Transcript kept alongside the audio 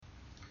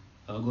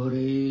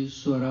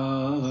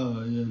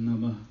अघोरेश्वराय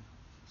नमः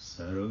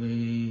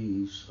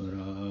सर्वेश्वराय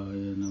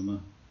नमः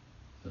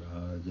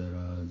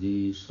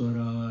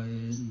राजराजेश्वराय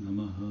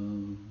नमः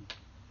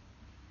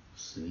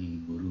श्री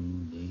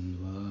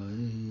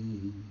गुरुदेवाय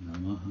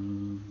नमः।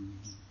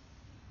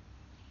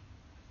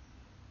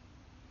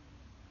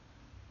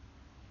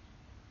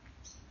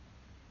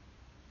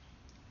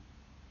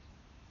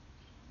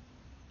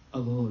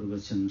 अघोर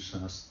वचन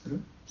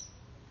शास्त्र,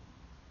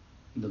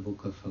 The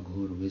Book of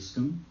Aghor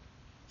Wisdom,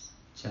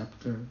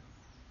 Chapter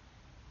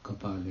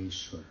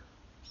Kapaleshwar,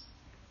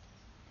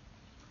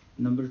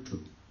 Number 2.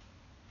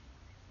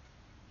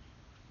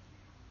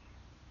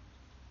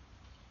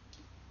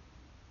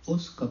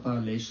 उस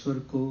कपालेश्वर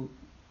को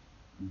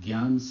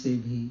ज्ञान से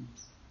भी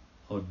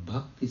और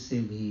भक्ति से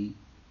भी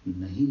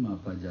नहीं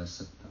मापा जा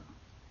सकता,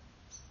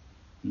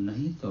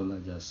 नहीं तौला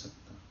जा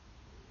सकता।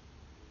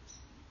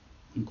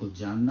 उनको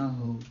जानना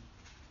हो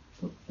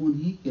तो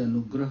उन्हीं के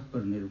अनुग्रह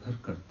पर निर्भर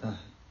करता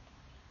है।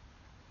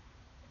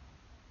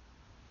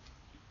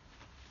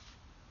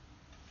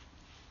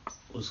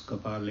 उस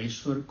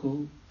कपालेश्वर को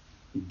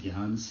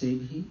ज्ञान से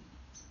भी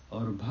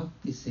और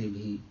भक्ति से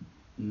भी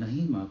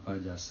नहीं मापा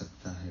जा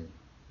सकता है,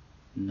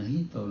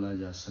 नहीं तौला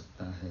जा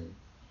सकता है।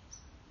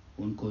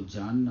 उनको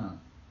जानना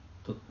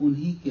तो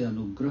उन्हीं के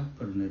अनुग्रह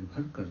पर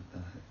निर्भर करता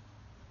है।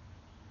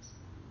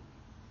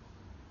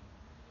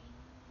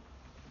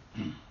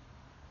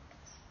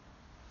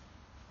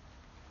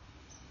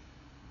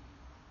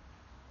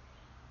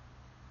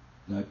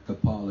 That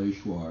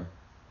Kapaleshwar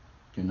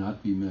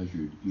cannot be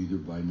measured either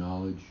by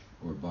knowledge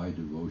or by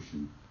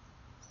devotion.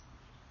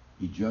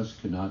 He just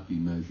cannot be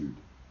measured.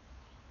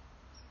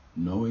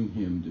 Knowing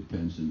him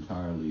depends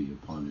entirely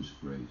upon his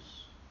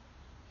grace.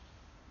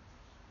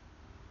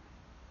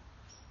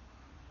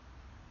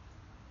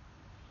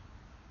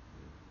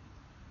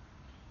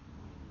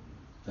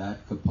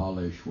 That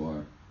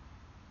Kapaleshwar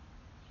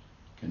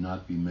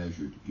cannot be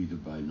measured either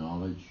by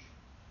knowledge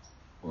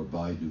or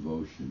by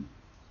devotion.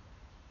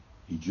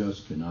 He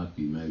just cannot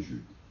be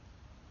measured.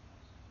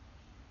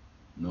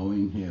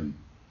 Knowing him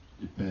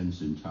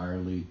depends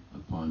entirely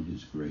upon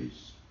his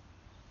grace.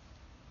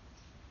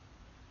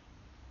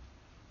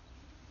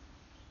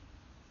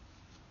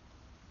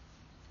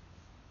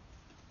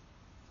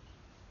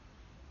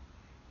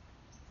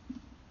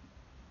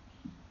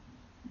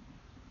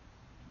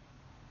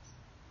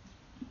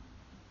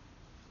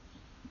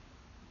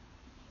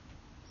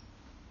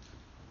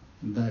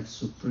 That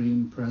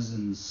Supreme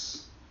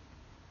Presence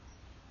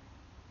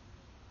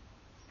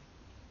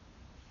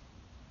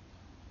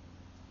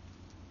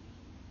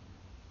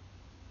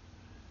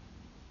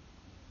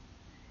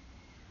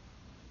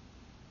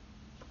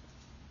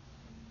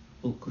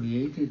who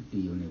created the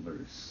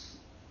universe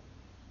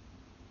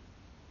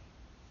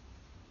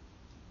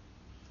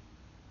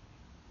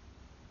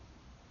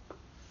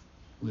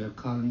we are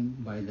calling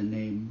by the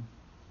name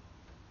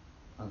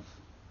of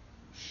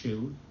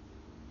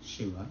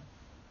Shiva,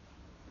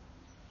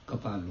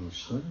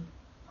 Kapaleshwar,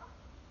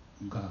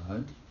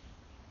 God,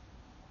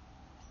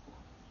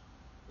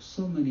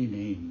 so many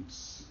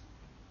names.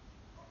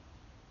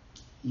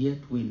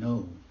 Yet we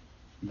know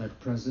that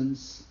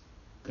presence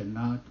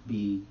cannot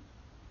be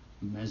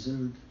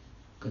measured,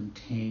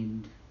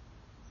 contained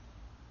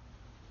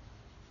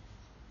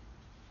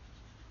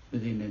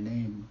within a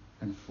name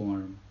and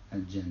form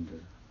and gender.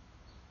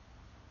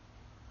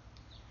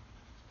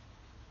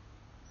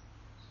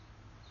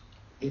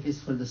 It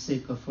is for the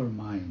sake of our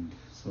mind,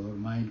 so our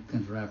mind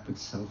can wrap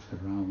itself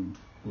around.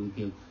 We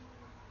give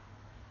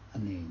a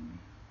name.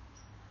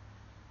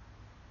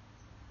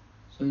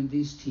 So in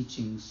these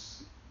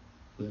teachings,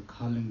 we are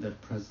calling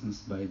that presence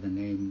by the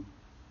name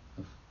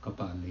of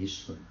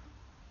Kapaleshwar.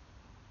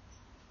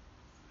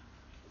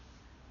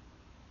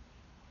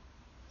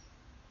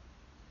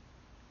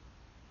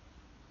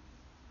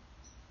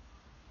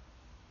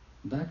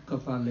 That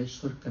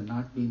Kapaleshwar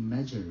cannot be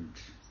measured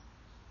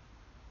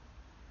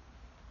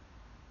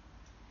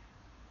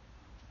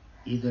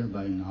either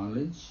by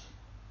knowledge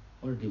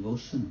or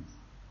devotion.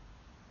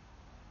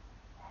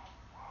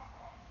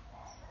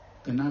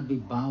 Cannot be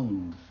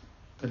bound,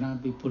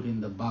 cannot be put in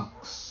the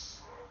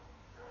box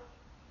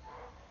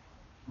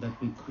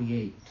that we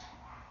create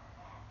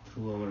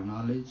through our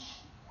knowledge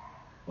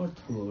or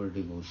through our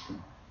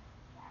devotion.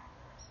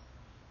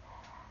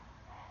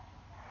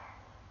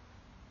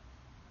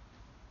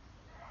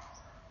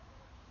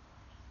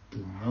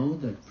 To know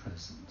that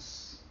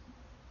presence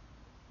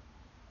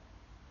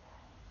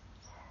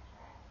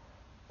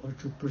or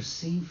to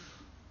perceive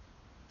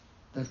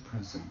that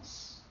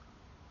presence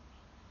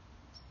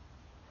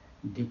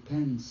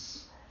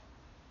depends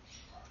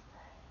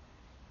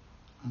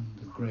on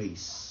the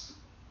grace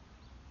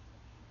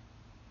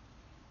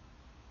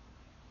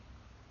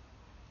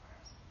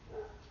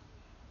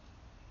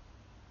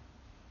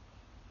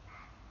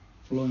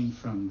flowing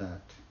from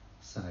that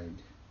side.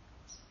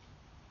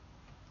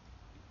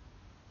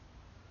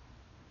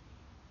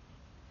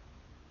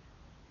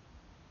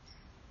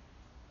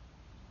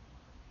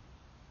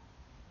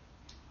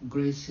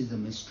 Grace is a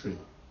mystery.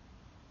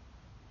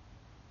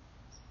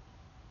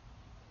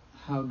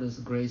 How does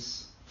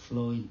grace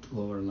flow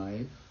into our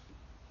life?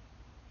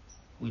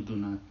 We do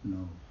not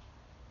know.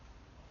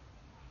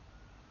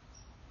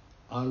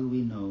 All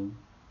we know,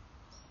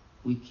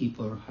 we keep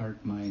our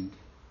heart mind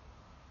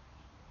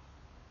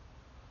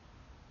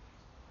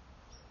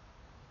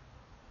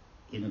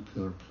in a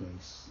pure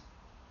place,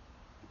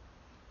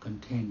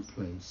 contained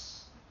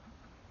place,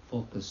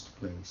 focused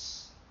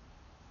place.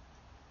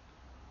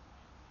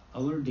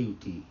 Our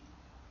duty,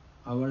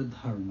 our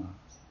dharma,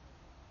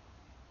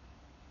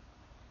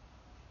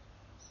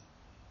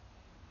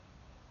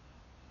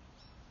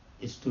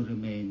 is to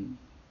remain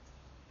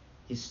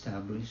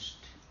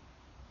established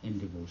in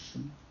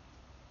devotion.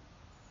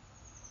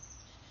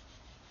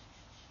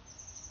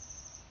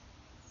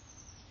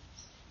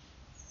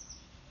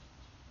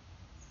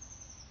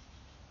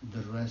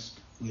 The rest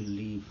will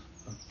leave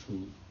up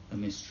to the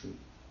mystery,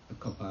 the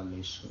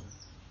Kapaleshwar.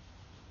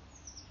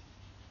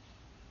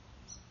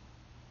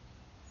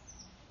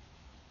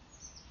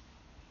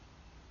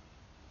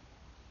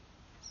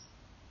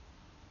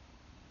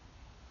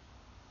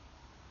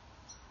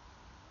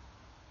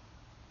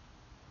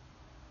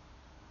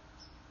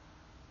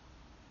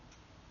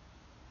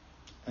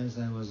 As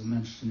I was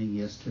mentioning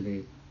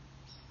yesterday,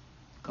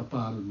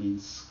 Kapal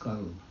means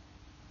skull.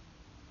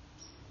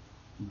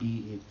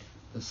 Be it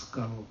the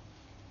skull,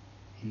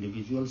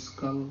 individual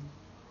skull,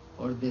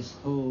 or this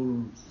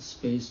whole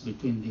space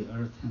between the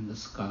earth and the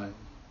sky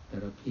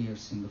that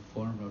appears in the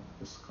form of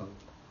the skull.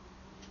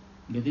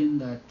 Within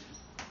that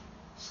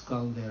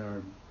skull there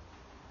are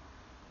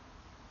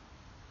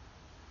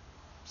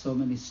so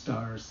many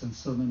stars and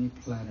so many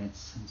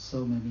planets and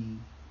so many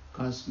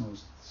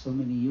cosmos, so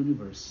many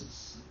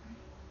universes.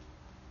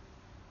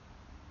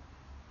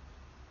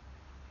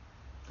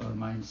 Our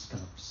mind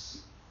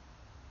stops.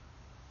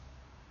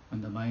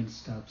 When the mind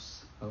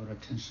stops, our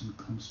attention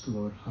comes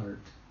to our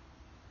heart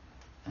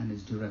and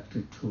is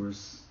directed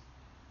towards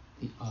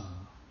the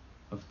awe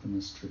of the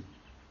mystery.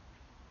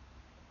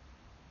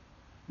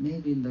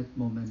 Maybe in that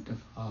moment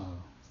of awe,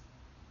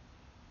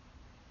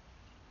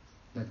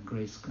 that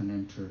grace can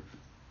enter.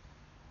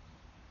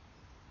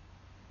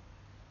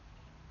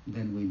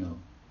 Then we know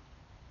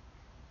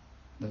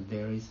that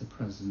there is a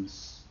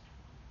presence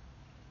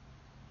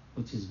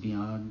which is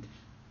beyond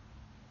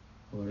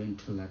our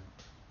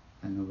intellect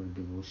and our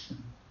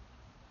devotion.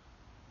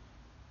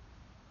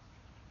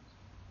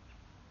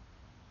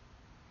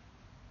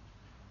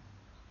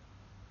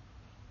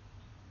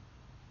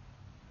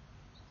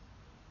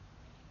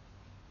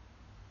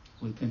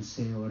 We can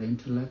say our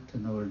intellect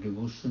and our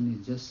devotion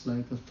is just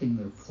like a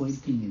finger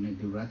pointing in a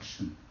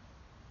direction.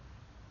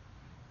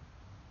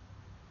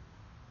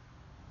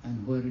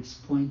 And where it's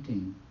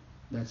pointing,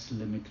 that's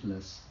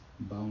limitless,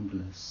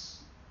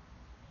 boundless,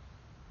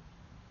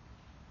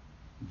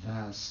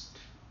 vast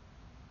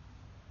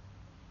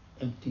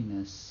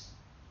emptiness,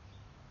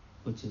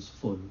 which is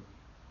full.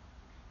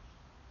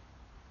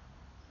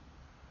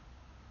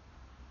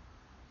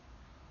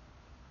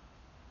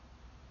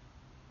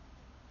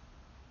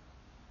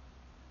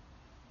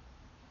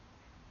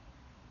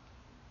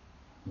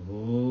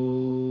 Oh.